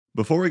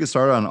Before we get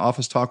started on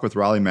Office Talk with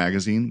Raleigh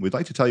Magazine, we'd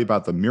like to tell you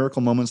about the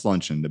Miracle Moments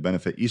Luncheon to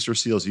benefit Easter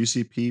Seals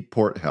UCP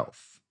Port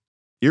Health.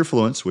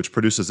 Earfluence, which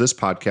produces this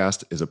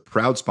podcast, is a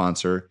proud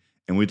sponsor,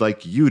 and we'd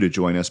like you to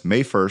join us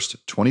May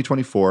 1st,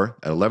 2024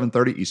 at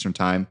 11:30 Eastern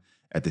Time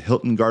at the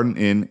Hilton Garden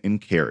Inn in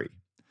Cary.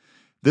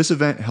 This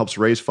event helps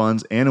raise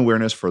funds and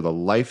awareness for the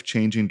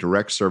life-changing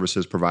direct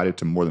services provided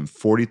to more than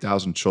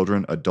 40,000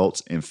 children,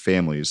 adults, and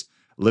families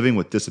living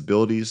with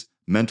disabilities,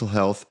 mental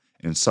health,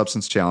 and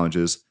substance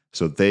challenges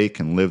so they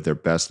can live their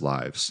best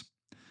lives.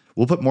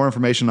 We'll put more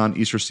information on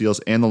Easter Seals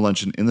and the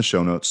luncheon in the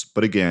show notes,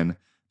 but again,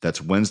 that's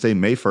Wednesday,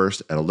 May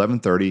 1st at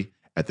 11:30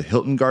 at the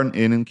Hilton Garden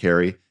Inn in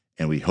Cary,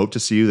 and we hope to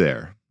see you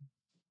there.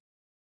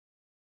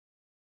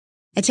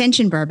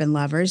 Attention bourbon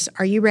lovers,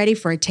 are you ready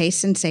for a taste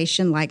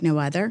sensation like no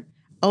other?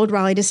 Old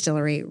Raleigh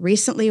Distillery,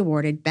 recently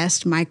awarded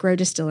Best Micro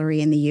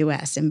Distillery in the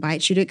U.S.,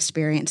 invites you to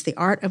experience the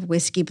art of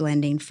whiskey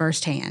blending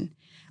firsthand.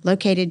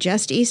 Located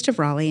just east of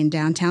Raleigh in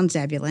downtown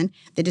Zebulon,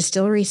 the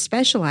distillery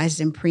specializes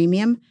in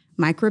premium,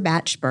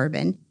 micro-batch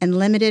bourbon and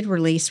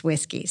limited-release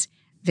whiskeys.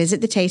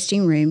 Visit the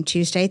tasting room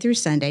Tuesday through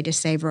Sunday to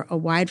savor a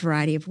wide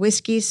variety of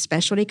whiskeys,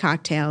 specialty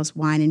cocktails,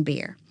 wine, and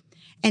beer.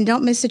 And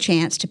don't miss a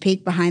chance to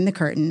peek behind the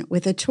curtain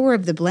with a tour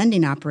of the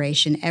blending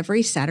operation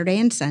every Saturday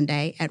and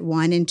Sunday at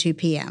 1 and 2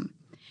 p.m.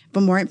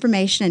 For more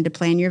information and to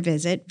plan your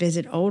visit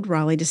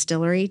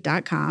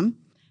oldraleighDistillery.com.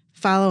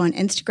 Follow on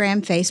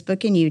Instagram,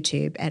 Facebook, and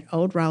YouTube at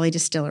Old Raleigh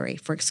Distillery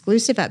for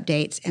exclusive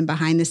updates and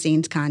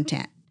behind-the-scenes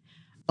content.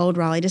 Old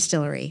Raleigh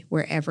Distillery,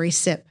 where every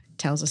sip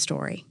tells a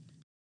story.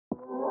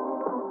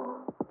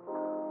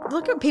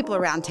 Look at people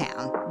around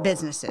town,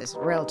 businesses,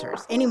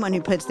 realtors, anyone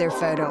who puts their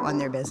photo on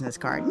their business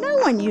card. No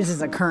one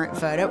uses a current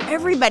photo.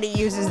 Everybody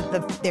uses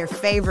their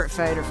favorite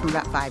photo from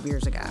about 5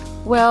 years ago.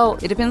 Well,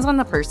 it depends on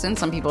the person.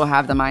 Some people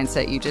have the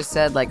mindset you just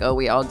said, like, oh,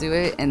 we all do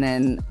it. And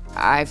then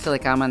I feel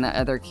like I'm on the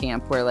other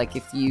camp where, like,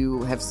 if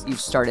you've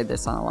started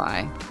this on a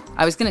lie.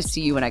 I was going to see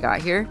you when I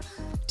got here.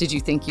 Did you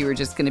think you were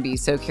just going to be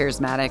so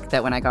charismatic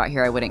that when I got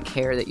here I wouldn't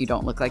care that you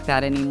don't look like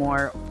that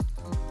anymore?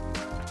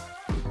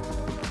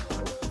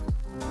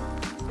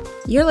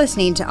 You're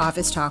listening to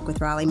Office Talk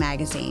with Raleigh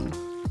Magazine.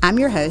 I'm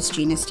your host,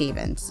 Gina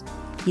Stevens.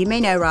 You may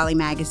know Raleigh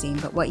Magazine,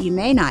 but what you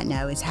may not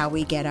know is how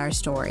we get our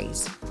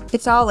stories.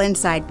 It's all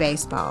inside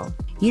baseball.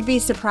 You'd be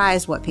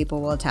surprised what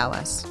people will tell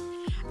us.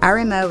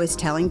 Our MO is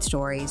telling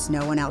stories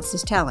no one else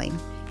is telling.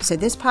 So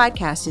this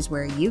podcast is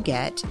where you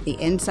get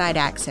the inside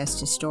access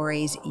to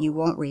stories you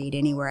won't read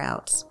anywhere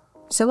else.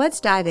 So let's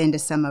dive into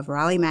some of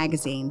Raleigh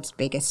Magazine's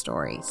biggest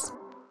stories.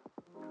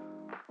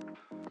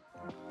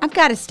 I've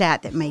got a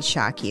stat that may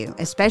shock you,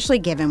 especially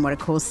given what a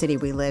cool city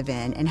we live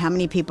in and how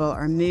many people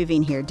are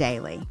moving here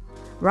daily.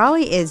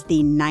 Raleigh is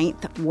the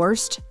 9th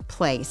worst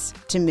place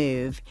to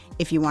move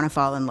if you want to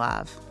fall in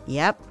love.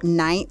 Yep,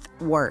 9th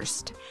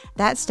worst.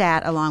 That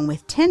stat, along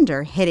with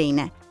Tinder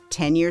hitting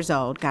 10 years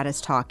old, got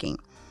us talking.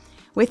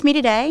 With me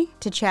today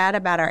to chat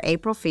about our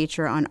April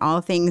feature on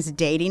all things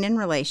dating and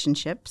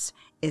relationships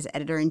is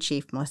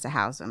Editor-in-Chief Melissa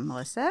Howsam.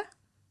 Melissa?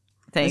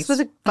 Thanks. This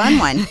was a fun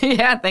one.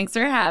 Yeah, thanks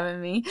for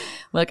having me.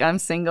 Look, I'm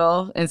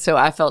single, and so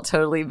I felt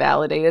totally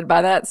validated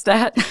by that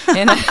stat.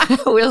 And I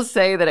will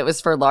say that it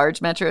was for large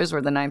metros.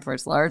 We're the 9th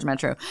worst large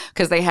metro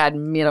because they had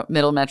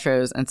middle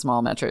metros and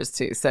small metros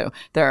too. So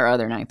there are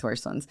other 9th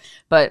worst ones.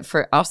 But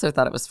I also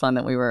thought it was fun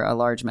that we were a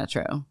large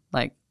metro.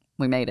 Like,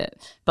 we made it.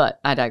 But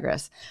I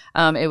digress.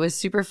 It was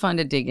super fun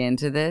to dig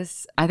into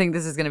this. I think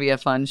this is going to be a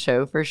fun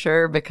show for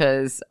sure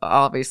because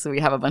obviously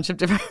we have a bunch of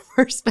different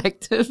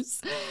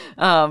perspectives.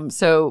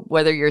 So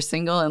whether you're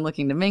single and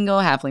looking to mingle,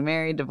 happily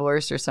married,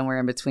 divorced, or somewhere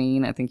in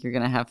between, I think you're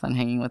going to have fun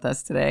hanging with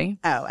us today.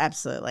 Oh,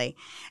 absolutely.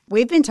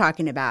 We've been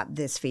talking about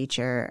this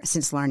feature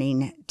since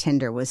learning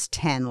Tinder was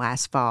 10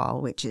 last fall,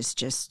 which is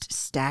just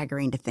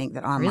staggering to think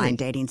that online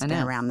dating's been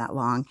around that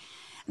long.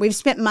 We've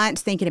spent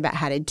months thinking about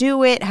how to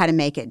do it, how to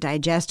make it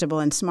digestible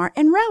and smart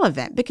and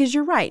relevant, because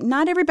you're right.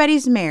 Not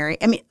everybody's married.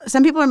 I mean,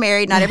 some people are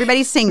married. Not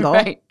everybody's single.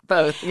 Right.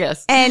 Both.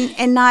 Yes.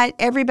 And not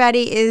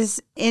everybody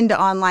is into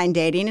online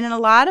dating. And a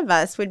lot of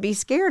us would be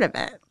scared of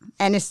it.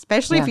 And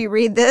especially if you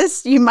read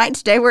this, you might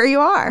stay where you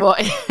are. Well,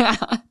 yeah,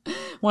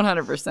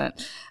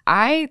 100%.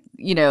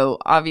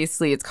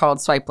 Obviously it's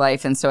called Swipe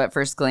Life. And so at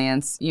first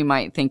glance, you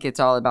might think it's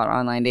all about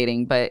online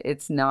dating, but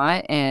it's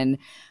not. And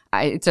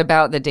it's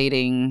about the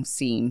dating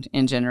scene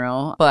in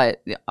general,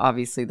 but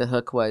obviously the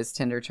hook was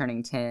Tinder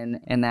turning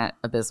 10 and that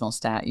abysmal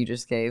stat you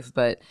just gave.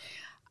 But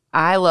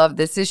I love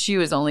this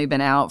issue. Has only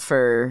been out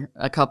for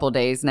a couple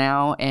days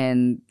now,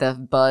 and the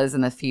buzz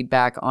and the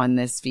feedback on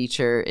this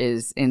feature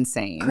is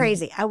insane.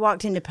 Crazy. I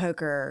walked into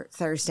poker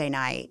Thursday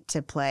night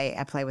to play.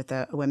 I play with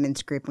a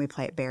women's group, and we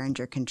play at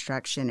Behringer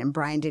Construction. And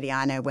Brian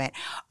Didiano went,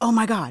 "Oh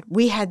my God,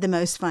 we had the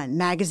most fun.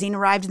 Magazine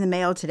arrived in the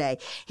mail today."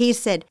 He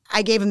said,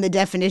 I gave him the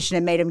definition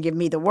and made him give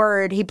me the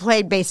word. He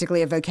played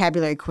basically a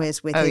vocabulary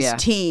quiz with his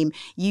team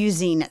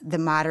using the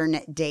Modern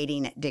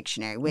Dating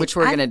Dictionary, which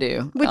we're going to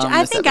do. Which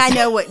I think I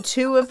know what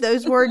 2 of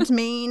those words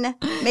mean,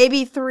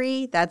 maybe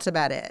 3. That's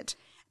about it.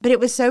 But it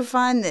was so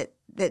fun that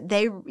that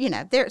they,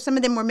 some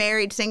of them were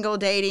married, single,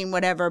 dating,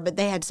 whatever, but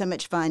they had so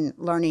much fun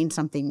learning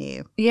something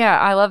new. Yeah,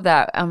 I love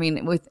that. I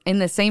mean, in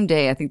the same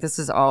day, I think this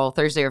is all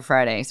Thursday or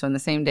Friday. So in the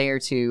same day or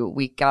two,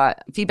 we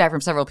got feedback from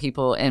several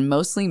people, and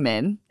mostly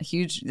men, a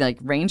huge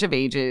range of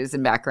ages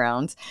and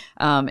backgrounds.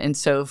 And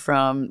so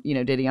from,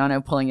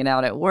 Didiano pulling it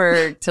out at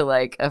work to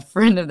a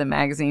friend of the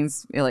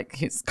magazine's,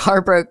 his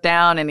car broke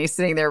down and he's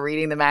sitting there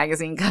reading the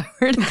magazine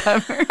cover to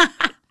cover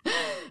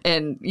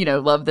and,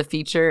 love the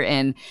feature.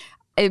 And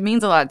it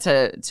means a lot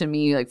to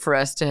me, for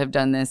us to have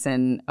done this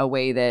in a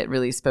way that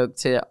really spoke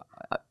to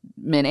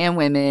men and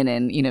women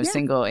and,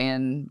 single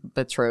and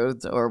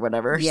betrothed or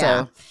whatever. Yeah.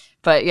 So,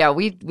 but yeah,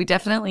 we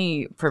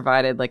definitely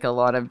provided a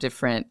lot of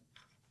different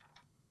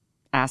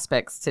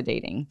aspects to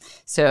dating.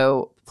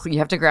 So you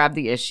have to grab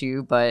the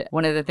issue. But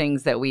one of the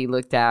things that we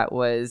looked at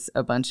was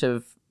a bunch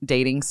of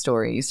dating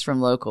stories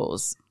from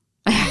locals.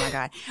 Oh my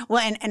God.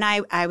 Well, and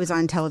I was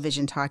on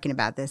television talking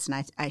about this,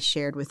 and I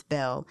shared with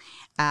Bill,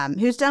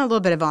 who's done a little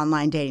bit of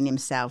online dating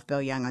himself,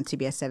 Bill Young on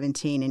CBS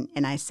 17.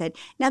 And I said,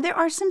 now there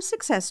are some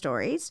success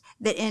stories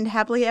that end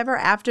happily ever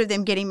after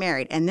them getting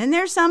married. And then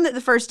there's some that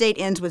the first date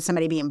ends with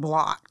somebody being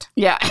blocked.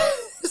 Yeah.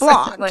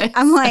 Blocked.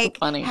 I'm like,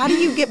 funny. How do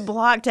you get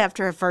blocked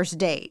after a first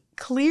date?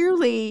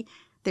 Clearly,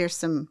 there's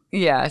some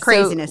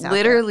craziness so out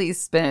literally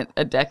spent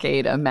a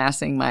decade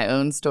amassing my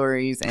own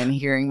stories and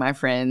hearing my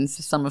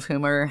friends, some of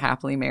whom are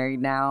happily married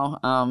now,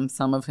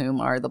 some of whom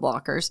are the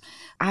blockers.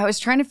 I was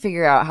trying to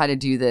figure out how to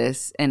do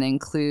this and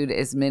include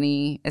as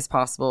many as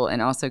possible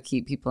and also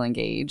keep people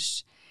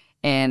engaged.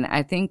 And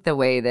I think the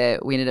way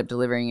that we ended up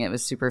delivering it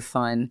was super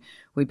fun.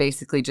 We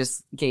basically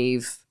just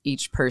gave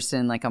each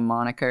person a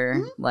moniker,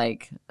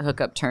 like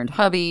hookup turned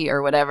hubby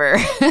or whatever.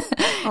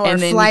 Or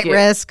and then flight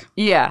risk.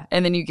 Yeah.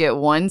 And then you get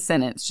one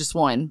sentence, just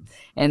one.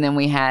 And then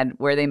we had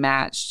where they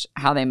matched,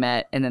 how they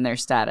met, and then their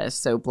status.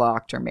 So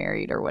blocked or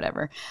married or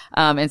whatever.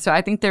 And so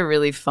I think they're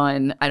really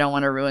fun. I don't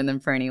want to ruin them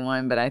for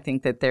anyone, but I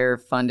think that they're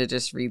fun to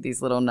just read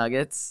these little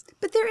nuggets.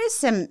 But there is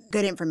some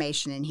good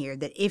information in here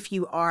that if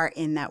you are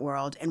in that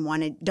world and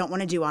don't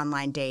want to do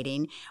online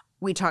dating,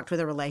 we talked with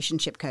a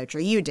relationship coach,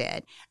 or you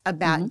did,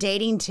 about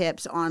dating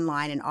tips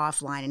online and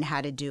offline and how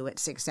to do it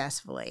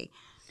successfully.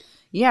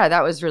 Yeah,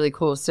 that was really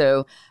cool.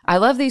 So I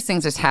love these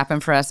things just happen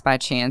for us by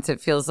chance.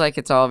 It feels like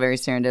it's all very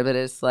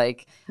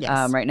serendipitous.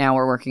 Yes. Right now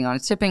we're working on a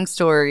tipping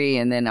story,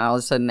 and then all of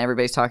a sudden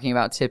everybody's talking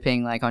about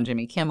tipping on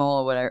Jimmy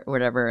Kimmel or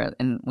whatever.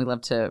 And we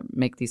love to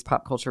make these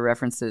pop culture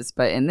references.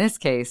 But in this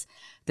case,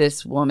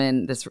 this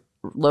woman, this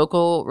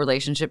local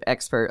relationship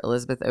expert,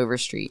 Elizabeth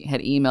Overstreet,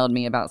 had emailed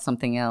me about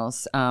something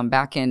else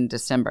back in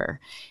December.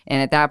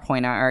 And at that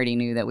point, I already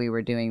knew that we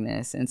were doing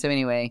this. And so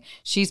anyway,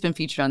 she's been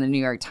featured on the New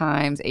York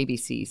Times,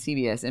 ABC,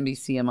 CBS,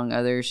 NBC, among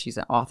others. She's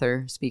an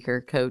author,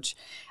 speaker, coach.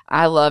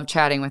 I love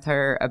chatting with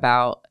her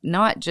about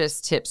not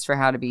just tips for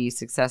how to be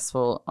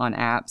successful on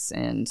apps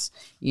and,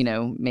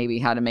 maybe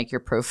how to make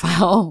your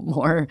profile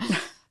more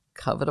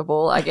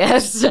covetable, I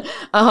guess.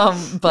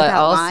 But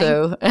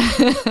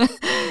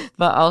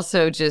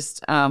also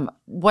just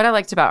what I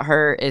liked about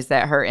her is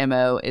that her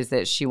MO is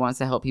that she wants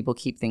to help people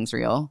keep things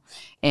real.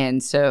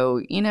 And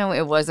so,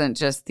 it wasn't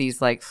just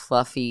these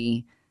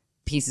fluffy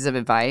pieces of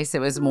advice. It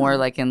was more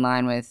in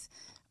line with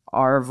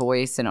our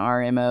voice and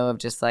our MO of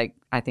just I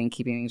think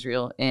keeping things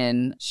real.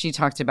 And she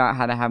talked about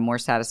how to have more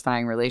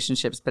satisfying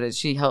relationships, but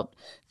she helped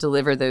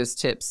deliver those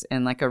tips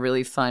in a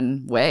really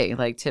fun way,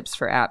 tips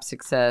for app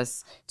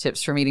success,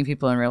 tips for meeting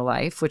people in real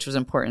life, which was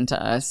important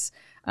to us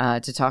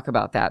to talk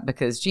about that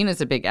because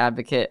Gina's a big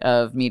advocate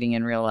of meeting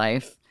in real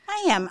life.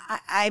 I am.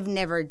 I've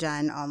never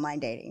done online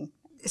dating.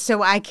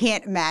 So I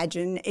can't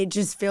imagine. It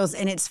just feels,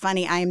 and it's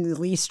funny, I am the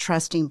least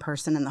trusting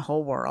person in the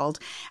whole world.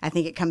 I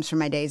think it comes from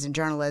my days in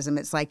journalism.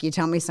 It's you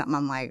tell me something,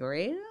 I'm like,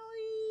 really?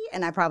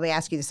 And I probably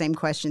ask you the same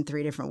question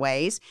 3 different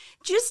ways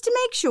just to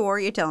make sure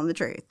you're telling the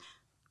truth.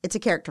 It's a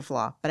character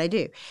flaw, but I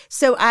do.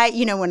 So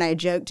when I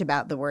joked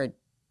about the word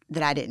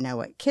that I didn't know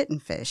what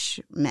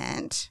kittenfish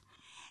meant,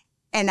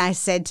 and I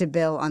said to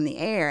Bill on the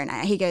air, and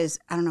he goes,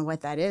 I don't know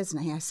what that is.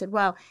 And I said,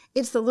 well,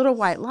 it's the little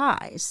white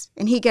lies.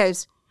 And he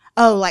goes,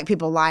 oh,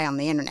 people lie on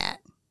the internet.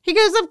 He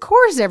goes, of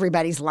course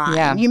everybody's lying.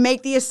 Yeah. You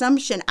make the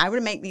assumption. I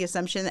would make the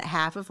assumption that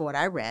half of what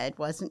I read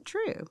wasn't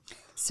true.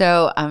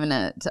 So I'm going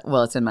to,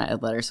 it's in my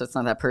ed letter, so it's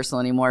not that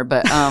personal anymore.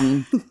 But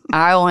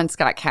I once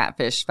got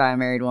catfished by a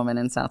married woman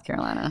in South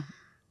Carolina.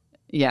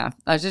 Yeah,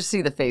 I just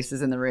see the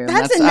faces in the room.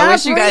 That's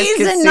enough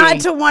reason not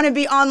to want to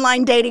be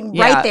online dating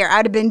right there.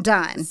 I'd have been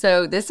done.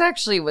 So this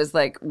actually was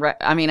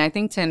I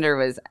think Tinder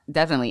was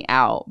definitely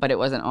out, but it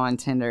wasn't on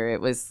Tinder. It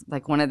was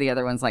one of the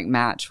other ones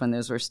Match when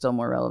those were still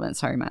more relevant.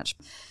 Sorry, Match.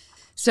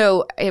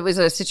 So it was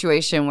a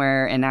situation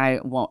where, and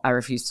I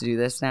refuse to do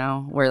this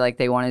now, where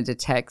they wanted to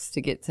text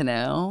to get to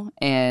know.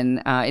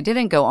 And it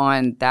didn't go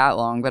on that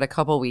long, but a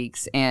couple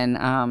weeks.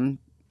 And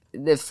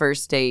the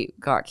first date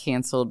got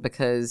canceled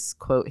because,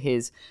 quote,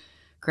 his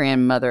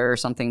grandmother or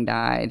something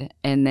died.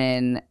 And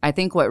then I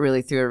think what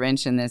really threw a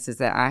wrench in this is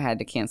that I had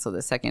to cancel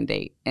the second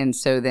date. And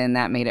so then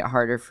that made it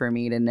harder for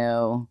me to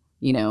know,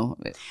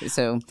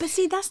 so. But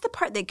see, that's the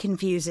part that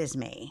confuses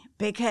me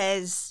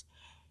because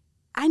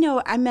I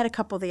know I met a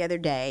couple the other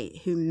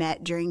day who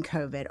met during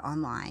COVID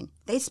online.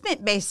 They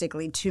spent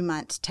basically 2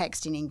 months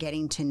texting and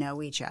getting to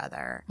know each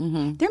other.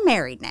 Mm-hmm. They're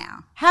married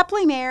now,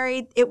 happily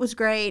married. It was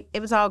great. It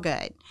was all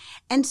good.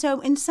 And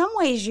so in some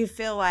ways you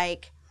feel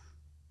like,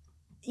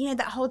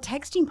 that whole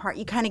texting part,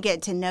 you kind of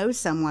get to know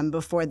someone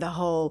before the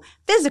whole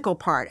physical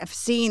part of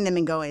seeing them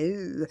and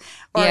going,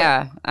 ugh.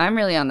 Yeah, I'm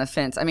really on the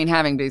fence. I mean,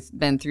 having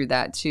been through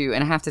that too.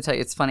 And I have to tell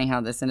you, it's funny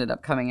how this ended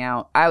up coming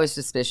out. I was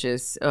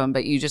suspicious,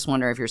 but you just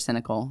wonder if you're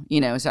cynical,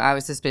 So I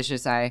was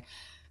suspicious. I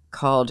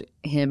called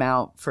him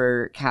out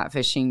for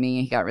catfishing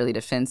me. He got really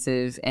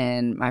defensive.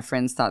 And my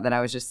friends thought that I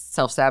was just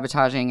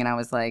self-sabotaging. And I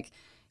was like,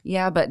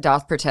 yeah, but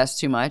doth protest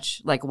too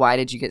much. Like, why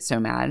did you get so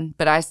mad?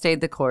 But I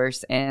stayed the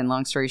course. And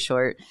long story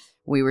short,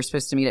 we were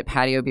supposed to meet at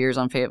Patio Beers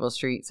on Fayetteville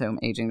Street, so I'm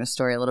aging the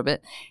story a little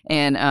bit.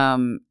 And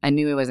I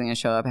knew he wasn't going to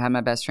show up. I had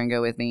my best friend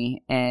go with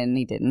me, and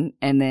he didn't.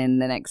 And then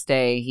the next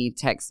day, he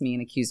texted me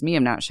and accused me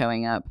of not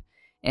showing up.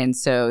 And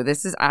so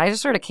I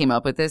just sort of came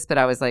up with this, but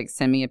I was like,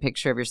 send me a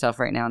picture of yourself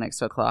right now next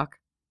to a clock,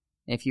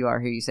 if you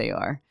are who you say you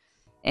are.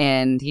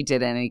 And he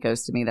didn't, and he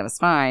ghosted me. That was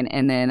fine.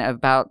 And then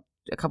about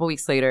a couple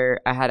weeks later,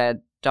 I had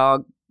a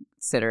dog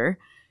sitter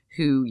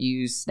who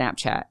used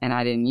Snapchat, and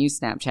I didn't use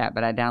Snapchat,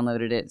 but I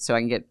downloaded it so I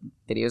can get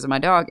videos of my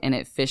dog, and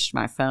it fished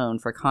my phone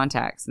for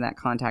contacts, and that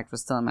contact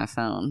was still in my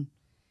phone.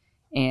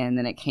 And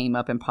then it came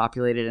up and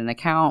populated an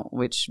account,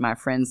 which my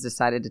friends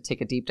decided to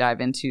take a deep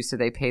dive into, so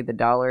they paid the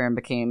 $1 and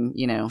became,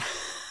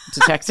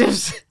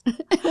 detectives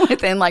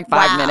within like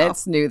 5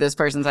 minutes, knew this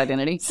person's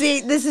identity.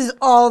 See, this is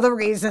all the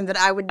reason that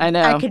I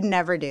know. I could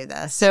never do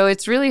this. So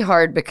it's really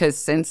hard because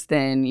since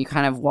then you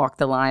kind of walk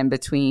the line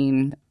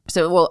between.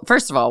 So, well,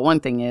 first of all,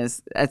 one thing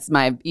is, that's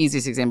my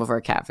easiest example for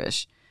a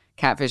catfish.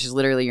 Catfish is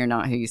literally you're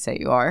not who you say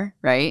you are,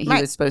 right? He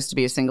was supposed to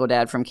be a single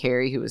dad from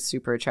Cary who was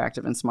super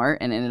attractive and smart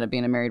and ended up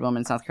being a married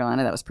woman in South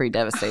Carolina. That was pretty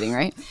devastating,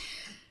 right?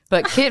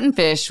 But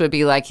kittenfish would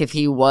be like if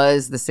he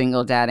was the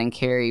single dad in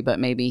Cary, but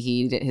maybe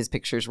his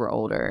pictures were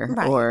older,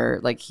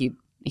 or like he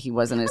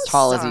wasn't as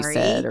tall as he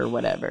said, or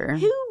whatever.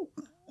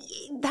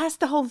 That's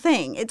the whole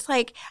thing. It's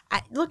like,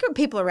 look at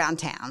people around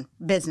town,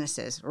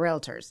 businesses,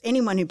 realtors,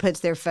 anyone who puts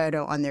their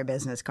photo on their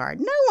business card.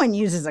 No one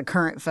uses a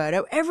current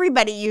photo.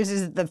 Everybody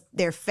uses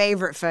their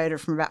favorite photo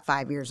from about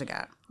 5 years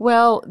ago.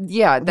 Well,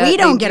 yeah. We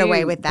don't get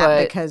away with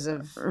that because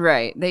of...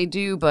 Right. They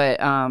do, but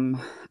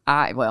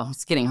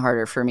it's getting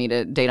harder for me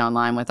to date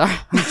online with our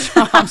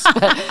jobs.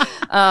 But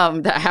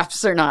the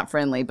apps are not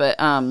friendly. But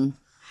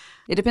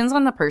it depends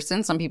on the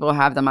person. Some people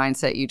have the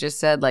mindset you just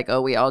said, like,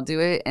 oh, we all do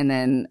it. And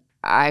then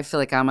I feel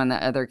like I'm on the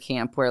other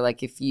camp where,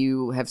 like, if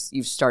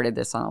you've started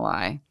this on a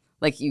lie,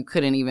 like you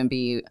couldn't even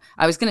be.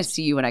 I was going to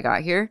see you when I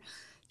got here.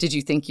 Did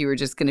you think you were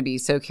just going to be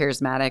so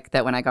charismatic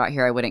that when I got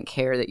here, I wouldn't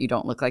care that you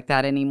don't look like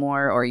that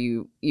anymore, or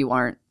you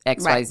aren't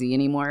XYZ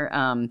anymore?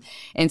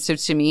 And so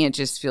to me, it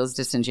just feels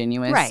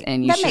disingenuous. Right.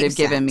 And you should have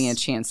given me a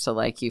chance to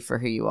like you for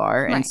who you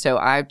are. Right. And so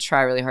I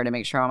try really hard to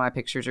make sure all my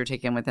pictures are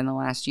taken within the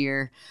last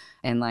year.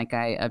 And like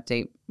I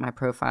update my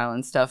profile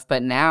and stuff.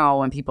 But now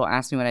when people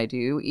ask me what I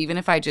do, even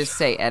if I just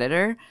say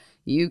editor,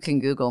 you can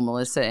Google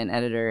Melissa and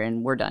editor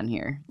and we're done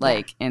here.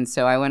 And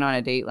so I went on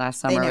a date last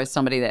summer with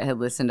somebody that had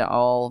listened to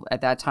all, at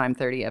that time,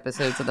 30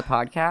 episodes of the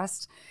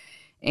podcast.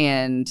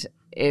 And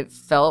it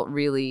felt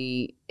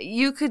really,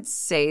 you could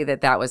say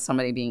that was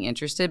somebody being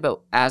interested. But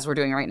as we're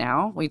doing right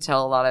now, we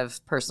tell a lot of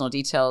personal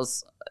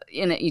details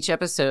in each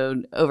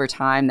episode. Over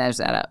time, there's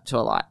that up to a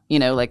lot.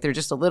 Like they're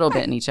just a little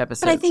bit in each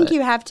episode. But I think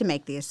you have to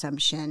make the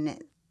assumption,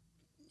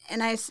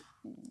 and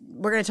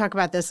we're going to talk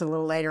about this a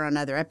little later on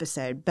another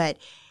episode, but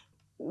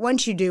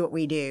once you do what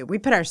we do, we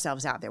put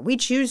ourselves out there. We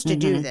choose to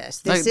do this.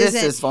 This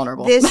is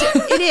vulnerable.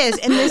 It is,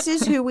 and this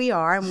is who we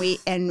are, and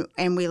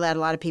we let a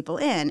lot of people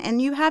in.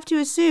 And you have to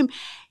assume,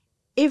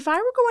 if I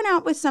were going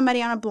out with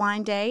somebody on a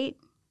blind date,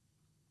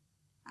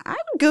 I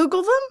would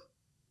Google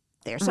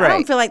them. So I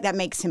don't feel like that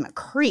makes him a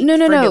creep. No.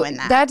 Doing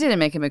that. That didn't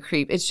make him a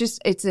creep. It's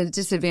a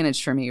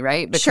disadvantage for me,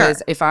 right?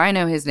 Because if I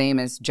know his name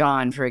is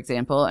John, for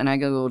example, and I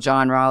Google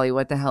John Raleigh,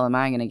 what the hell am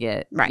I going to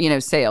get?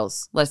 Right.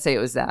 Sales. Let's say it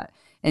was that.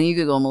 And you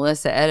Google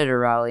Melissa Editor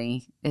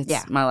Raleigh,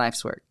 it's my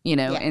life's work,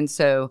 And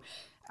so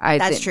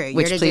that's true.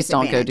 Which please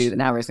don't go do that.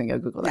 Now we're just going to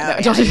go Google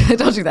that. No,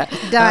 don't do that.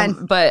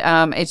 Done. But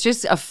it's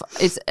just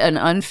it's an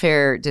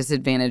unfair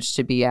disadvantage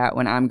to be at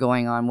when I'm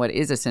going on what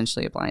is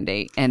essentially a blind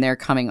date, and they're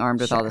coming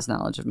armed with all this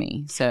knowledge of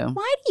me. So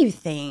why do you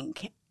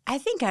think? I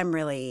think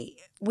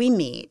we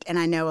meet, and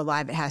I know a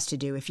lot of it has to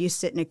do if you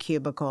sit in a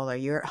cubicle or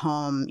you're at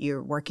home,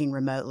 you're working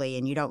remotely,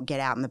 and you don't get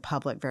out in the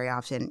public very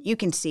often. You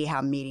can see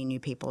how meeting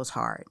new people is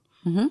hard.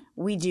 Mm-hmm.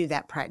 We do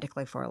that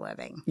practically for a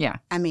living. Yeah.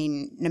 I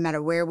mean, no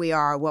matter where we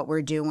are, what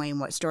we're doing,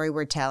 what story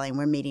we're telling,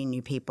 we're meeting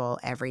new people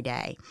every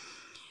day.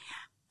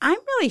 I'm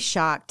really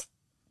shocked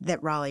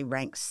that Raleigh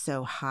ranks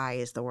so high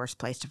as the worst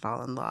place to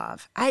fall in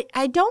love.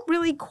 I don't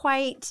really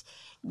quite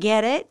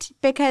get it,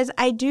 because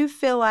I do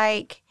feel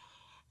like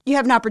you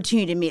have an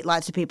opportunity to meet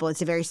lots of people.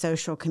 It's a very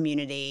social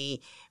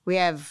community. We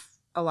have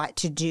a lot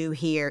to do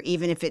here,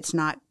 even if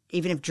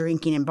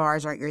drinking and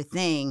bars aren't your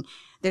thing.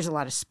 There's a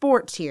lot of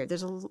sports here.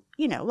 There's a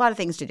lot of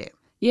things to do.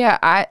 Yeah,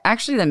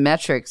 actually the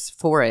metrics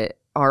for it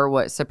are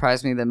what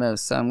surprised me the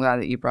most. So I'm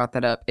glad that you brought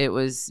that up. It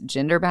was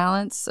gender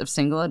balance of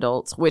single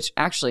adults, which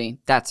actually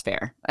that's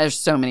fair. There's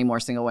so many more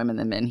single women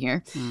than men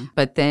here.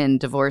 But then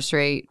divorce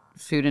rate,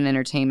 food and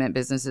entertainment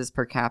businesses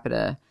per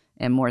capita,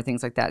 and more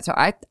things like that. So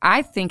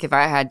I think if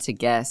I had to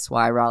guess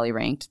why Raleigh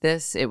ranked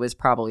this, it was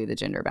probably the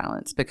gender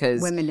balance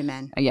because women to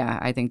men. Yeah,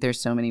 I think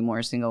there's so many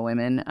more single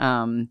women.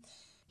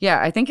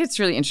 Yeah, I think it's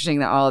really interesting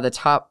that all of the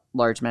top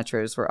large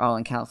metros were all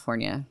in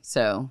California.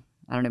 So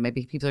I don't know,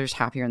 maybe people are just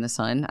happier in the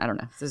sun. I don't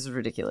know. This is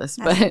ridiculous.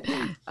 But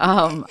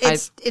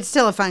it's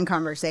still a fun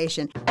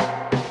conversation.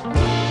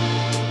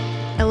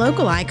 A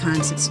local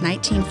icon since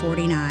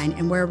 1949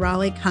 and where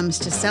Raleigh comes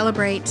to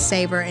celebrate,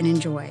 savor, and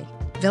enjoy.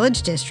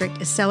 Village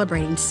District is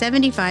celebrating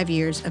 75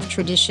 years of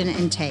tradition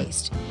and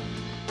taste.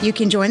 You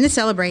can join the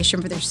celebration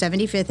for their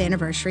 75th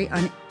anniversary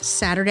on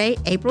Saturday,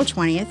 April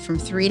 20th from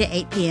 3 to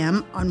 8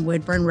 p.m. on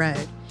Woodburn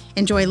Road.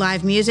 Enjoy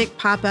live music,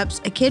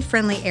 pop-ups, a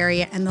kid-friendly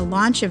area, and the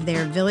launch of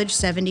their Village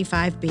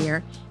 75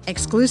 beer,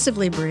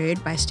 exclusively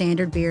brewed by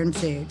Standard Beer and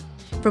Food.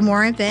 For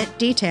more event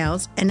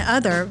details and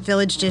other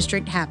Village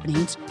District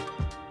happenings,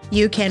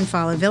 you can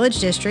follow Village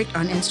District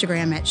on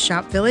Instagram at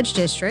Shop Village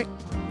District,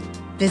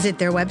 visit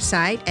their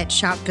website at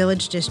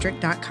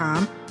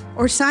shopvillagedistrict.com,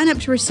 or sign up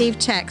to receive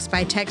texts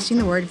by texting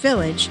the word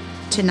Village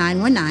to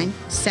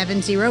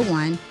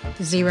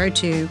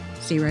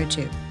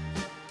 919-701-0202.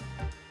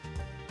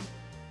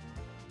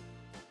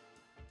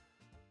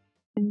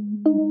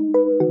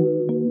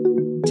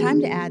 Time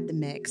to add the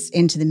mix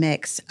into the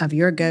mix of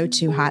your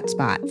go-to hot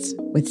spots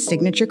with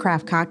signature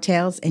craft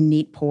cocktails and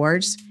neat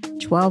pours,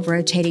 12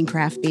 rotating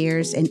craft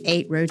beers, and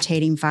 8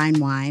 rotating fine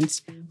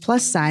wines,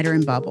 plus cider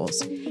and bubbles.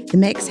 The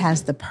mix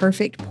has the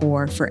perfect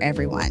pour for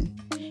everyone.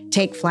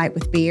 Take flight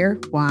with beer,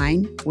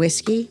 wine,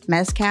 whiskey,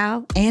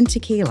 mezcal, and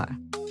tequila.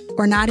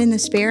 Or not in the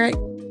spirit?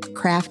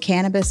 Craft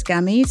cannabis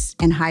gummies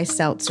and high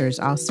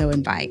seltzers also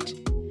invite.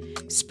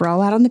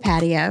 Sprawl out on the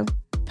patio,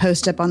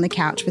 post up on the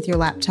couch with your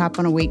laptop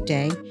on a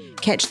weekday,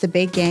 catch the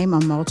big game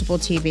on multiple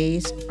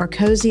TVs, or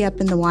cozy up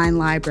in the wine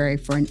library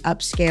for an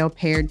upscale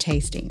paired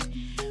tasting.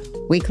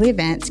 Weekly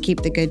events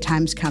keep the good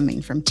times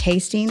coming, from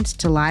tastings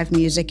to live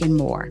music and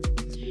more.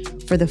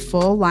 For the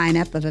full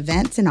lineup of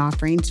events and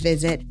offerings,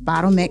 visit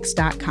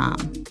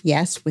bottlemix.com.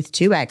 Yes, with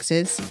 2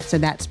 X's, so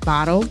that's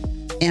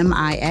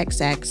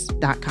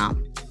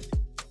bottlemixx.com.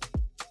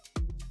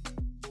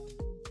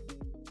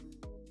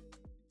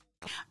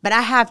 But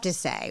I have to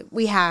say,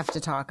 we have to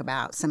talk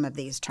about some of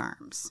these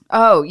terms.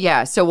 Oh,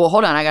 yeah. So, well,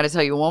 hold on. I got to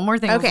tell you one more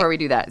thing before we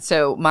do that.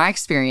 So my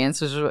experience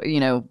was,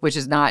 which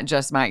is not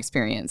just my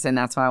experience, and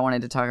that's why I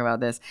wanted to talk about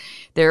this.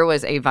 There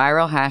was a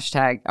viral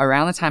hashtag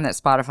around the time that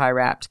Spotify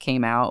Wrapped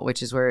came out,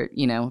 which is where,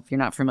 if you're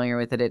not familiar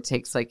with it, it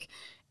takes like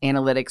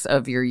analytics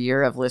of your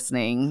year of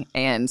listening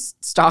and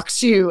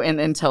stalks you and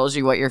then tells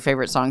you what your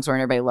favorite songs were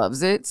and everybody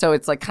loves it. So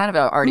it's like kind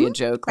of already a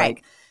joke. Right.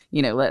 Like,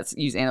 let's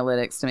use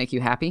analytics to make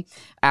you happy.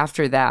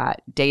 After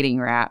that,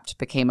 Dating Wrapped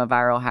became a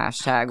viral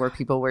hashtag where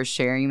people were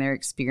sharing their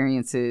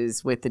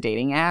experiences with the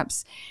dating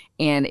apps.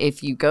 And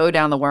if you go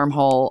down the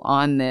wormhole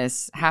on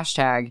this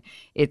hashtag,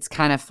 it's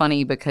kind of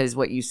funny because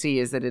what you see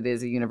is that it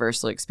is a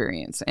universal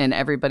experience. And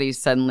everybody's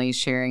suddenly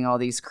sharing all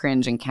these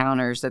cringe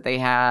encounters that they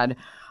had,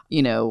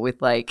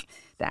 with like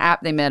the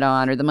app they met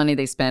on or the money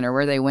they spent or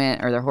where they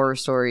went or their horror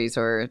stories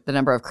or the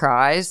number of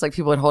cries. Like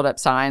people would hold up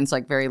signs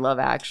like very Love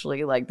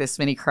Actually, like this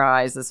many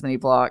cries, this many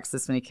blocks,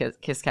 this many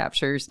kiss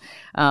captures.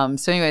 So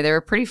anyway, they were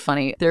pretty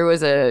funny. There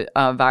was a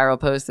viral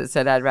post that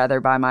said, "I'd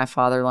rather buy my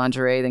father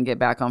lingerie than get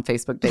back on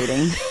Facebook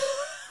dating."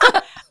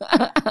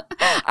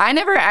 I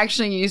never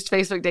actually used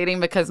Facebook dating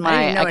because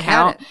my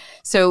account.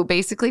 So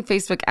basically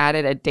Facebook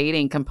added a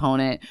dating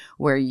component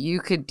where you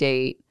could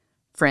date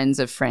friends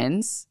of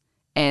friends.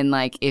 And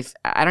like, if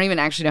I don't even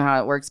actually know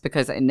how it works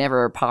because it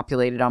never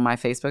populated on my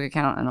Facebook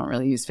account. I don't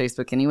really use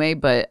Facebook anyway,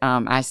 but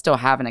I still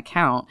have an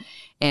account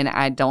and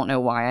I don't know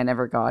why I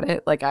never got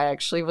it. Like I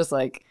actually was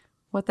like,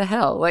 what the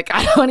hell? Like,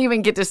 I don't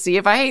even get to see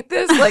if I hate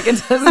this. Like,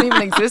 it doesn't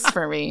even exist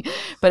for me.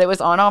 But it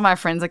was on all my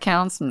friends'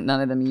 accounts.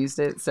 None of them used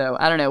it. So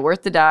I don't know,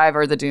 worth the dive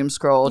or the doom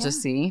scroll to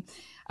see.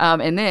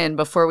 And then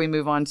before we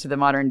move on to the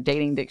modern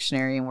dating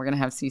dictionary, and we're going to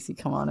have Cece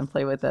come on and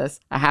play with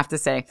us, I have to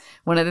say,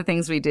 one of the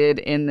things we did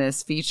in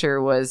this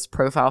feature was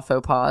profile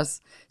faux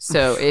pas.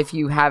 So if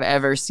you have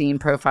ever seen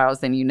profiles,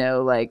 then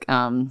like,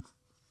 gym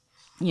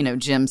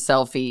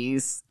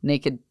selfies,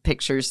 naked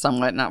pictures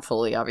somewhat, not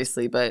fully,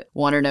 obviously, but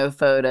one or no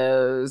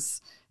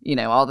photos,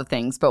 all the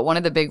things. But one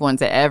of the big ones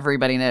that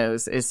everybody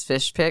knows is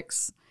fish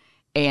pics.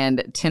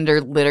 And Tinder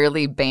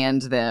literally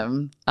banned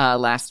them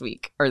last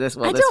week or this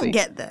week. I don't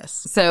get this.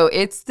 So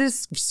it's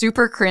this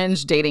super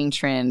cringe dating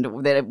trend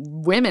that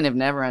women have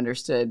never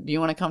understood. Do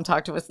you want to come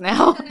talk to us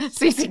now?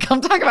 Cece,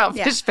 come talk about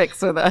fish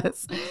pics with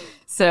us.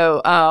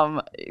 So,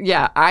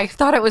 yeah, I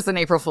thought it was an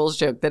April Fool's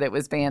joke that it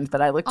was banned,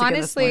 but I looked again this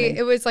Honestly, morning.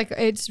 it was like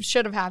it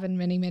should have happened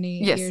many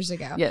years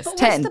ago. Yes,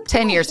 But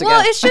 10 years ago.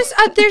 Well, it's just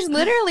there's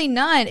literally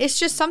none. It's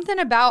just something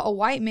about a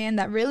white man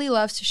that really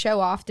loves to show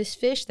off this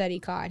fish that he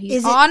caught.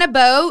 He's on a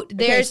boat.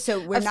 There's so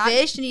we're a not-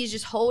 fish, and he's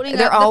just holding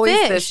They're up the always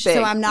fish. this big.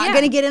 So I'm not Yeah.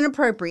 going to get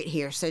inappropriate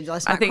here. So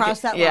let's not think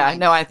cross that yeah, line.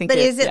 no, I think But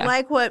it- is it yeah.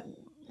 like what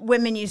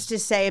women used to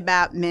say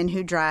about men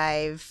who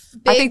drive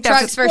Big think that's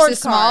trucks a- versus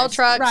sports small cars,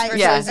 trucks right?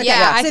 versus Yeah.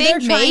 yeah. I So think they're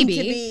trying maybe.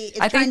 to be,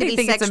 I think they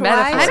think it's a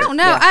metaphor. I don't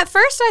know. Yeah. At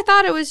first, I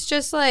thought it was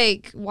just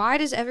like, why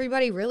does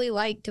everybody really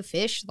like to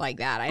fish like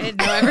that? I didn't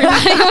know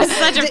everybody was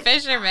such a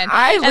fisherman. And then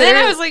I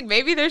literally- was like,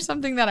 maybe there's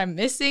something that I'm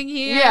missing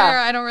here.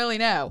 Yeah. I don't really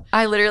know.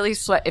 I literally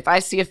swipe. If I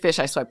see a fish,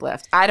 I swipe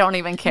left. I don't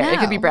even care. It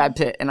could be No. Brad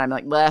Pitt, and I'm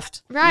like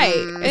left. Right.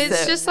 It's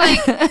So- just like,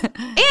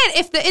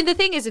 and the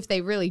thing is, if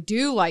they really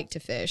do like to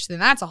fish, then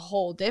that's a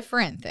whole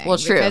different thing. Well,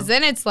 true. Because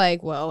then it's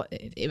like, well,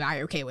 am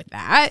I okay with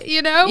that?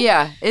 You know?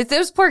 Yeah, it's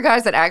those poor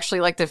guys that actually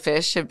like to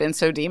fish have been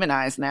so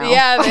demonized now.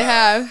 Yeah, they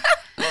have.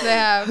 They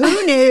have.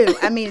 Who knew?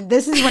 I mean,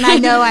 this is when I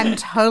know I'm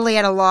totally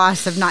at a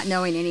loss of not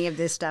knowing any of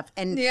this stuff.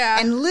 And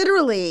and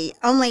literally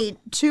only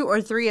 2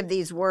 or 3 of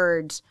these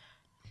words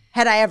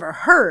had I ever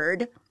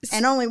heard,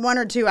 and only 1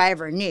 or 2 I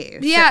ever knew.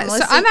 Yeah, so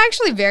Melissa- I'm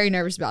actually very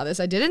nervous about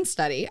this. I didn't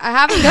study. I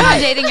haven't been on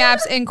dating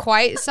apps in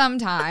quite some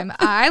time.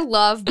 I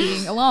love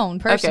being alone,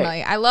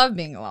 personally. I love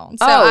being alone.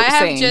 So Oh, I have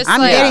same. just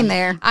I'm like, getting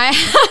there.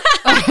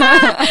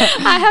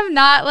 I have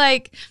not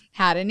like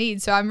had a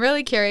need. So I'm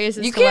really curious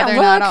as You to whether can't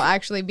or not look. I'll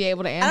actually be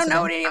able to answer. I don't know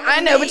them. what any of I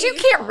them know, but you mean.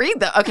 can't read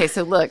them. Okay,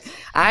 so look,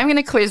 I'm going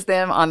to quiz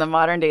them on the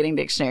Modern Dating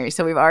Dictionary.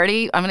 So I'm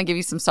going to give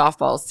you some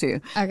softballs too.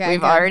 Okay,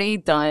 We've good. already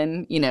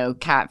done,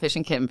 catfish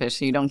and kittenfish,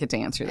 so you don't get to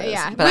answer those.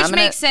 Yeah, But which I'm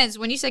gonna- makes sense.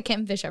 When you said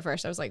kittenfish at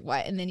first, I was like,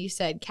 what? And then you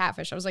said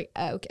catfish. I was like,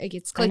 oh, okay,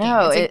 it's clicking.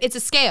 know, It's a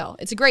scale.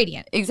 It's a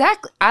gradient.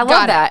 Exactly. I Got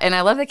love it. that. And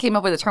I love they came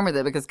up with a term with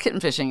it because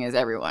kittenfishing is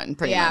everyone,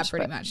 pretty Yeah, much.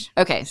 pretty but- much.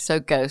 Okay, so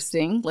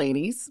ghosting,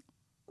 ladies.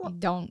 You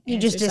don't You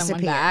answer just someone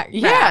disappear. back.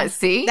 Yeah,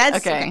 see?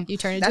 That's- okay. You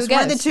turn into That's a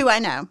one of the ghost. 2 I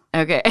know.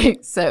 Okay,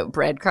 so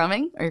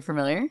breadcrumbing. Are you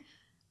familiar?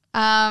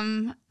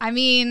 I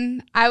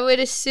mean, I would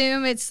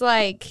assume it's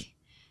like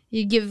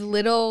you give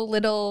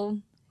little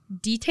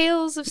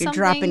details of You're something.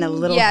 dropping a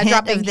little yeah, hint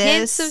dropping of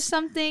hints this. of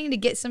something to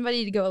get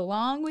somebody to go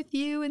along with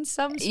you in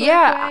some sort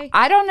Yeah, of way.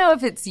 I don't know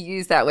if it's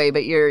used that way,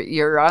 but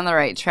you're on the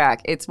right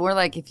track. It's more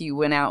like if you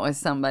went out with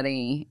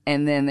somebody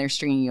and then they're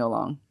stringing you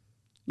along.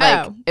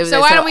 So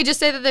why don't we just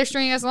say that they're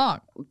stringing us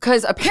along?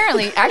 Because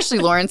apparently, actually,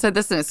 Lauren said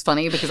this, and it's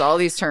funny because all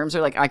these terms are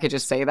like, I could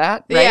just say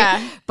that, right?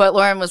 Yeah. But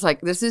Lauren was like,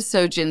 this is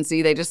so Gen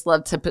Z. They just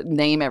love to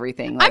name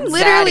everything. Like I'm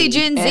literally Zaddy.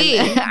 Gen Z,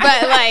 And-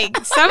 but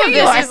like some of You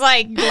this are. is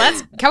like,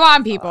 let's come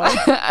on, people.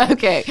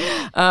 Okay.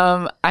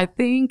 I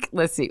think,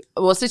 let's see.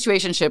 Well,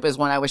 situationship is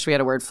one I wish we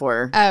had a word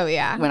for Oh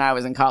yeah. when I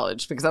was in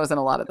college because I was in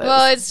a lot of those.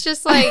 Well, it's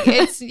just like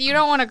you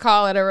don't want to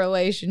call it a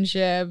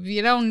relationship.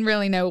 You don't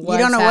really know what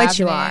don't know what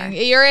you are.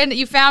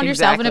 You found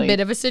yourself in a Exactly. bit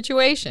of a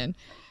situation.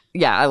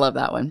 Yeah, I love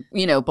that one.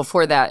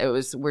 Before that,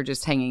 we're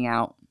just hanging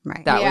out.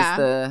 Right. That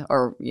Yeah.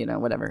 was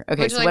whatever.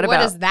 Okay, Which, so like, what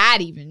about? does that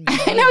even mean?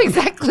 I know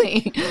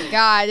exactly.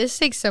 God, this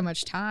takes so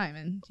much time.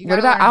 And you What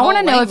gotta about? learn I want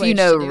to whole know if you language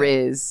know to do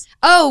it. Riz.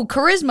 Oh,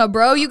 charisma,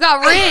 bro. You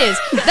got Riz.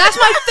 That's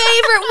my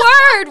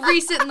favorite word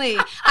recently.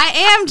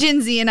 I am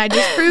Gen Z, and I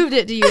just proved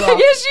it to you all.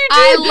 Yes, you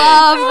I did.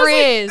 love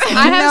Riz.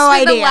 I have No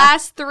spent the idea.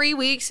 last 3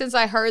 weeks since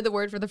I heard the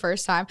word for the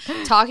first time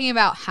talking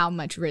about how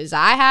much Riz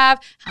I have,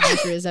 how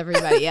much Riz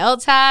everybody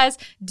else has.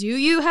 Do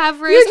you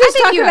have Riz? You're just I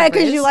think talking you about have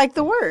because Riz. you like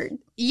the word.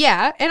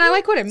 Yeah, and I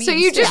like what it means. So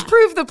you just too.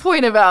 proved the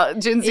point about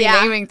Gen Z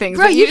naming things.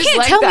 Bro, but you just can't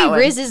like tell that me one.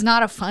 Riz is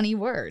not a funny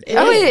word.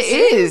 Oh, it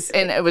is,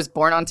 and it was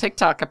born on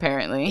TikTok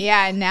apparently.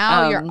 Yeah, and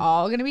now you're Um,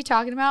 all going to be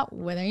talking about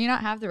whether you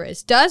not have the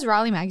Riz. Does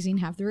Raleigh Magazine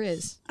have the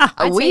Riz?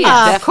 We yes.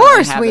 definitely Of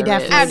course have we the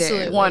definitely Riz. do.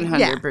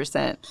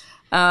 Absolutely.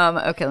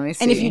 100%. Okay, let me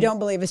see. And if you don't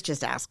believe us,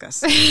 just ask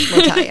us.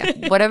 We'll tell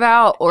you. what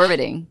about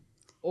orbiting?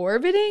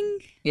 Orbiting?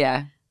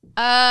 Yeah.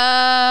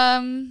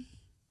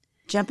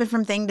 Jumping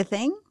from thing to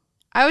thing?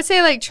 I would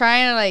say like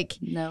trying to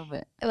No,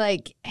 but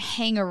like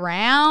hang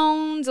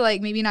around,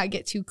 like maybe not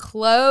get too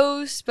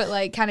close, but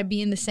like kind of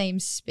be in the same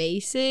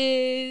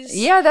spaces.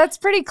 yeah, that's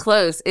pretty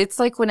close. It's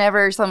like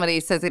whenever somebody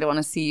says they don't want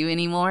to see you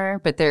anymore,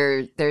 but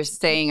they're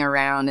staying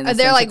around and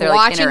They're like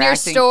watching your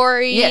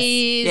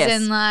stories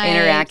and like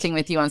interacting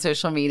with you on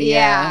social media.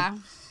 Yeah.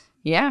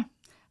 Yeah.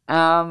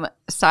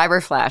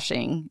 Cyber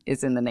flashing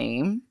is in the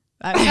name.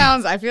 That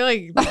sounds, I feel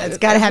like It's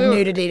got to have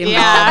nudity involved.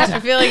 Yeah, I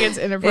feel like it's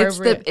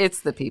inappropriate. It's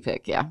the pee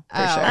pic, yeah, for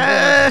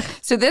Oh. sure.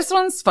 So this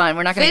one's fun.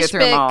 We're not going to go Fish through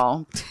them pic.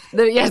 all.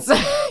 Yes,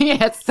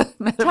 yes. The Talk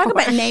metaphor.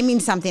 about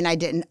naming something I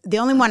didn't. The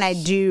only one I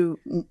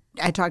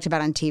talked about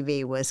on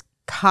TV was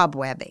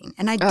cobwebbing.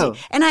 And I Oh.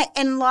 did.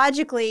 And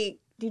logically,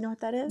 do you know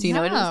what that is? Do you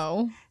know what it is?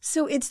 No.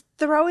 So it's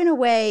throwing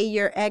away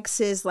your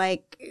ex's,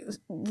 like,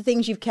 the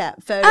things you've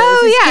kept, photos.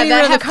 Oh, It's yeah, getting that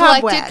rid of have the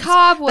collected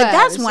cobwebs. But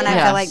that's one I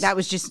Yes. feel like that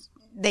was just,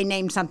 they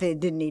named something that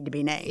didn't need to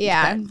be named.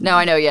 Yeah. No,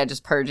 I know. Yeah,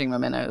 just purging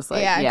mementos.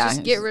 Like, Yeah,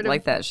 just get rid of-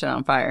 like that shit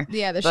on fire.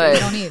 Yeah, the But- shit we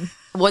don't need.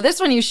 Well, this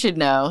one you should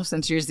know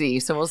since you're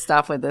Z, so we'll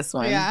stop with this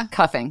one. Yeah.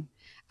 Cuffing.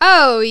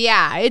 Oh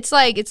yeah, it's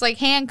like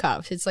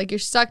handcuffs. It's like you're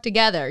stuck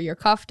together. You're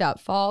cuffed up.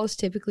 Fall is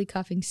typically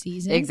cuffing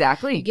season.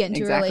 Exactly. You get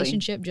into a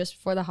relationship just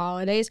before the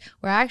holidays,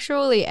 where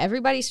actually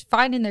everybody's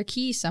finding their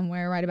keys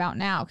somewhere right about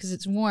now because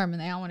it's warm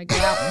and they all want to go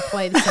out and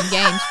play some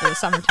games for the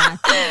summertime.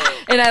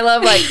 And I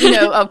love, like,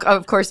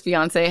 of course,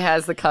 Beyonce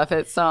has the Cuff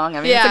It song.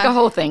 I mean, it's like a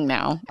whole thing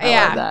now.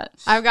 I love that.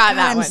 I've got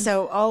that I'm one.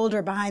 so old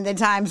or behind the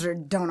times or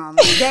don't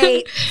online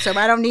date, so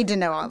I don't need to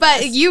know all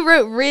But this. you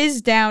wrote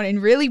Riz down in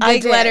really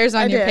big letters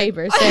on your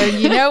paper, so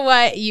you know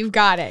what? You've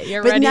got it.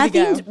 You're ready to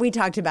go. We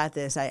talked about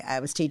this. I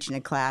was teaching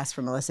a class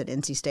for Melissa at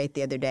NC State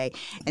the other day,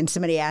 and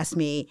somebody asked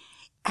me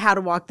how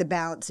to walk the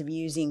balance of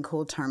using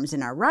cool terms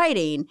in our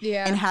writing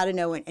and how to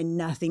know when, and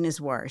nothing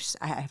is worse.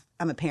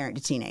 I'm a parent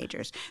to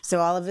teenagers.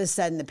 So all of a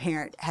sudden the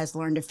parent has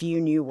learned a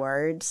few new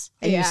words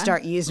and you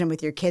start using them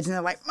with your kids and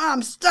they're like,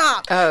 Mom,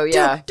 stop. Oh,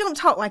 yeah. Don't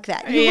talk like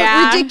that. You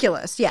look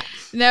ridiculous. Yeah.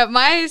 No,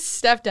 my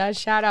stepdad,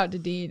 shout out to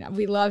Dean.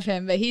 We love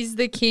him, but he's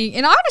the king.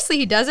 And honestly,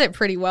 he does it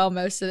pretty well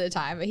most of the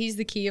time. But he's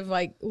the key of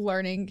like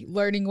learning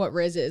what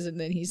Riz is. And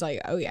then he's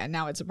like, oh, yeah,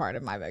 now it's a part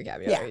of my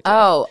vocabulary. Yeah. Too.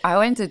 Oh, I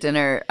went to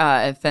dinner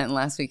at Fenton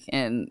last week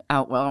and I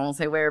won't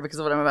say where because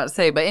of what I'm about to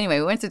say. But anyway,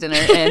 we went to dinner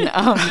and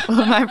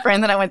my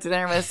friend that I went to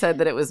dinner with said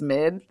that it was mid.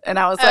 And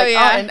I was like,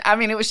 and I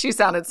mean, she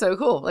sounded so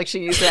cool. Like she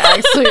used it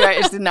actually,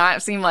 right? It did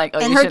not seem like,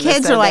 and her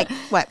kids are like,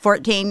 what,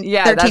 14,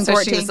 yeah, 13, that's 14?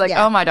 What she was like,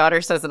 oh, my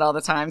daughter says it all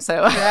the time.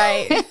 So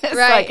it's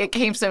like, it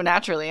came so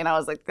naturally. And I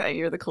was like,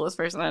 you're the coolest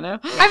person I know.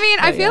 I mean,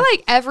 I feel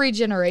like every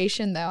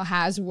generation though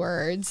has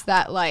words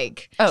that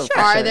like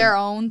are their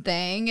own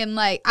thing. And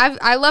like,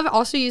 I love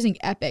also using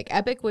epic.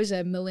 Epic was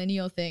a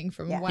millennial thing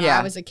from when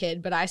I was a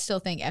kid, but I still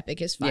think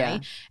epic is funny. Yeah.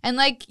 And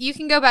like, you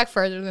can go back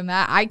further than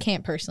that. I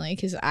can't personally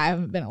because I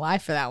haven't been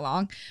alive for that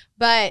long.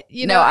 But,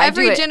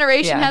 every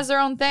generation has their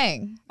own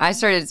thing. I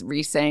started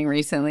re-saying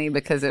recently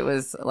because it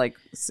was like,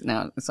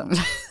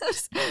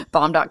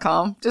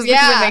 bomb.com. Just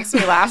because it makes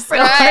me laugh. So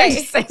I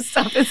just say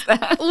stuff as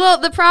that. Well,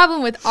 the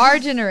problem with our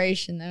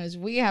generation, though, is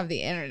we have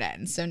the internet.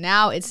 And so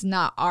now it's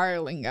not our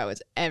lingo,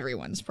 it's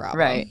everyone's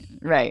problem.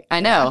 Right. I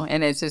know.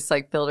 And it's just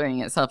like filtering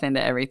itself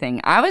into everything.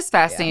 I was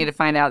fascinated to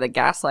find out that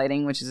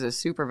gaslighting, which is a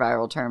super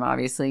viral term,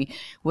 obviously,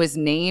 was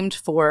named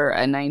for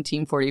a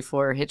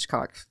 1944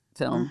 Hitchcock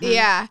film.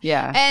 Yeah.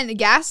 And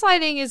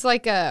gaslighting is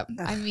like a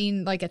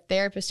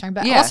therapist term.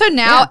 But also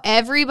now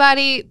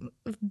everybody,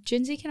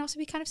 Gen Z can also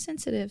be kind of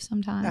sensitive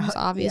sometimes,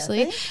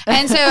 obviously. Yeah.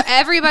 And so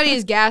everybody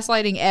is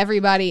gaslighting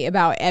everybody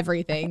about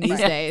everything these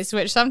days,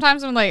 which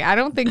sometimes I'm like, I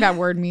don't think that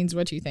word means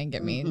what you think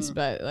it means,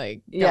 but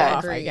like,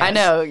 I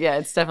know. Yeah,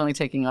 it's definitely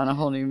taking on a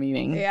whole new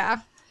meaning.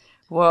 Yeah.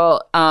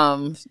 Well,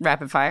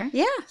 rapid fire.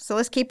 Yeah. So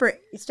let's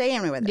stay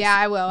in with us. Yeah,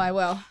 I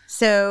will.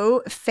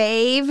 So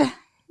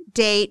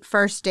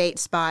first date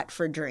spot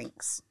for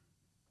drinks.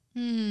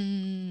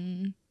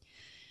 I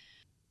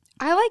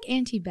like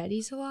Auntie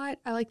Betty's a lot.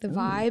 I like the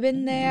vibe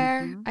in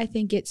there. Mm-hmm. I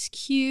think it's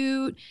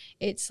cute.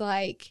 It's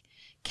like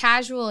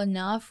casual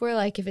enough where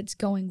like if it's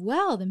going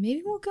well, then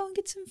maybe we'll go and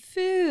get some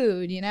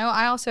food. I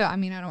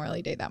don't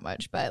really date that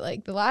much, but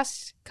like the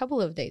last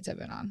couple of dates I've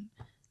been on,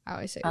 I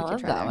always say we could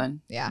try that one.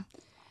 Yeah.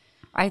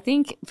 I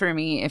think for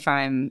me, if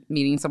I'm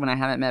meeting someone I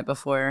haven't met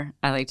before,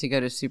 I like to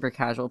go to super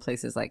casual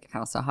places like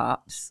House of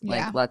Hops.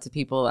 Like lots of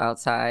people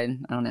outside.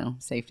 I don't know,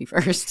 safety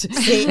first.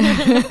 See,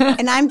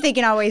 and I'm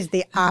thinking always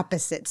the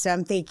opposite. So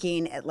I'm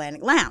thinking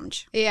Atlantic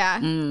Lounge. Yeah.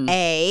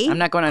 I'm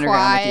not going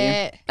underground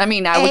with you. I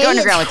mean, I would go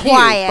underground with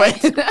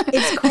you. But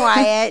it's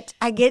quiet.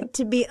 I get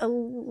to be a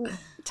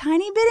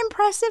tiny bit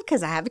impressive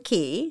because I have a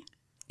key.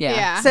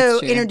 Yeah.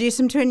 So introduce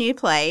them to a new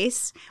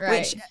place,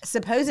 which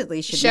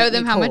supposedly should show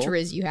them how cool. much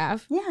Riz you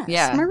have.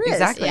 Yeah. My Riz.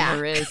 Exactly. Yeah.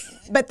 Riz.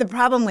 But the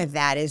problem with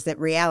that is that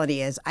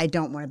reality is I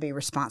don't want to be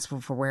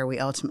responsible for where we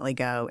ultimately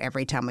go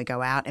every time we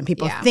go out. And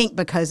people think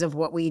because of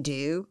what we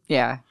do.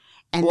 Yeah.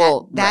 And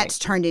that's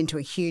turned into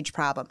a huge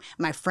problem.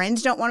 My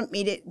friends don't want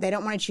they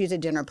don't want to choose a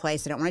dinner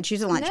place. They don't want to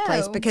choose a lunch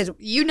place because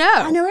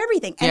I know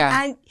everything.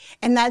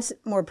 And that's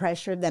more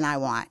pressure than I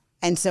want.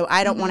 And so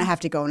I don't want to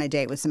have to go on a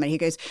date with somebody who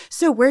goes,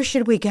 so where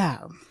should we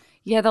go?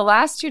 Yeah, the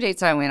last 2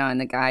 dates I went on,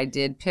 the guy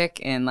did pick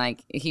and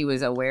like he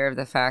was aware of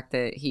the fact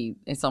that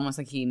it's almost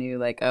like he knew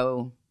like,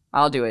 oh,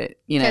 I'll do it,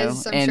 and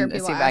see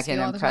if I can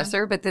impress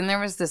her. But then there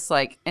was this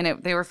like,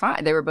 and they were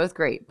fine. They were both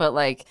great. But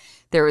like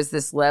there was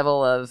this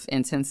level of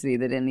intensity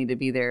that didn't need to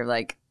be there,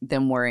 like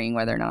them worrying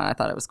whether or not I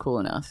thought it was cool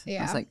enough. Yeah.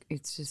 I was like,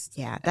 it's just.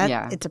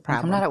 It's a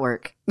problem. I'm not at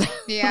work.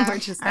 Yeah. We're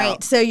just all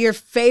right. So your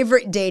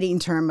favorite dating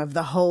term of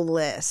the whole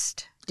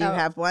list. Do you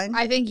have one?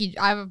 I think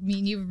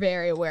you're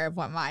very aware of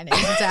what mine is.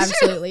 It's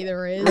absolutely the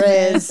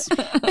Riz.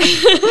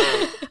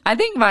 I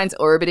think mine's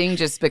orbiting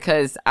just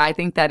because I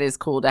think that is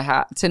cool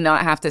to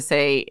not have to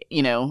say,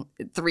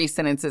 3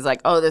 sentences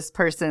like, oh, this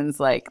person's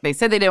like, they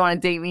said they didn't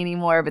want to date me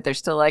anymore, but they're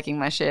still liking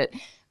my shit.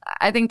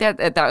 I think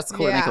that's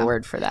cool to make Yeah. a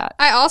word for that.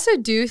 I also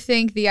do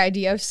think the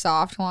idea of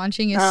soft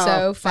launching is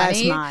so funny.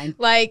 That's mine.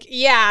 Like,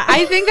 yeah,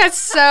 I think that's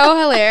so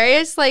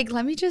hilarious. Like,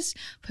 let me just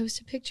post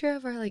a picture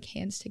of our like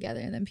hands together,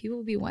 and then people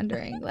will be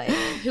wondering, like,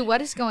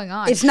 what is going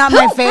on? It's not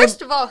my favorite.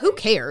 First of all, who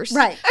cares?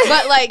 Right.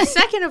 But like,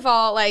 second of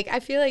all, like, I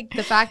feel like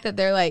the fact that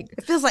they're like,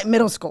 It feels like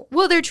middle school.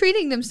 well, they're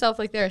treating themselves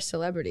like they're a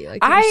celebrity,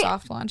 like they're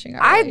soft launching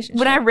our relationship.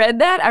 When I read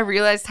that, I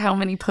realized how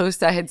many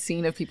posts I had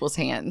seen of people's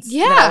hands.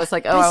 Yeah. And I was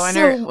like, oh, I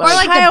wonder. so- or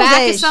like the back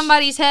childish. of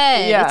somebody's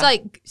head. Yeah. It's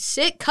like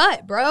sick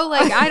cut, bro.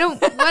 Like I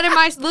don't. What am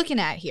I looking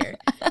at here?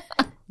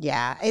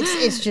 Yeah,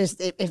 it's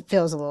just it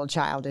feels a little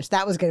childish.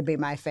 That was going to be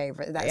my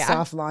favorite, that Yeah.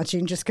 soft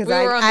launching, just because We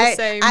were on the I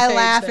same I page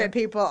laugh there. at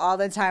people all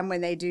the time when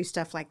they do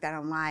stuff like that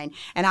online,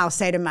 and I'll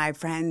say to my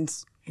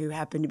friends who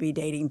happen to be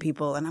dating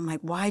people, and I'm like,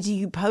 why do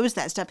you post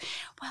that stuff?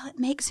 Well, it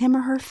makes him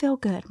or her feel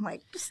good. I'm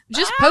like,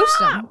 Just post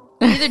them.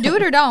 Either do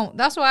it or don't.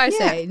 That's what I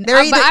say. they're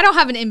But either- I don't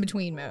have an in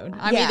between mode.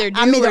 I'm yeah, either do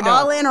I'm either or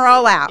all don't. in or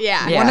all out.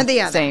 Yeah. One or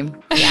the other.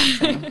 Same.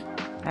 Same.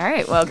 All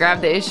right. Well,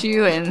 grab the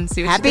issue and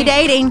see what Happy you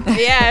think. dating.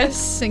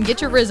 Yes, and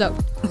get your Rizzo.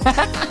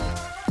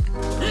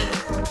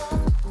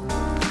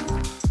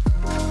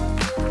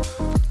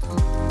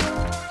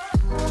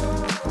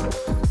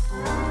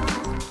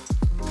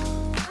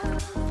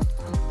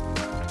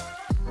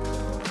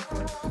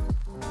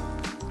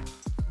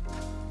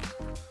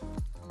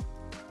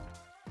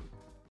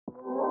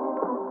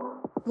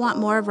 Want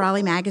more of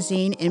Raleigh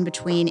Magazine in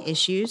between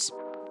issues?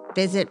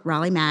 Visit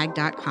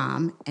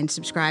RaleighMag.com and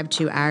subscribe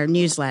to our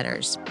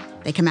newsletters.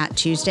 They come out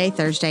Tuesday,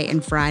 Thursday,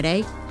 and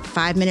Friday.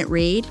 5-minute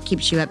read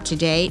keeps you up to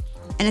date.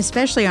 And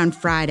especially on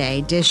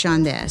Friday, dish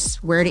on this: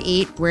 where to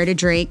eat, where to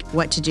drink,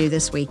 what to do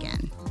this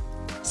weekend.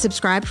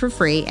 Subscribe for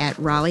free at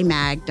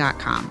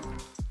RaleighMag.com.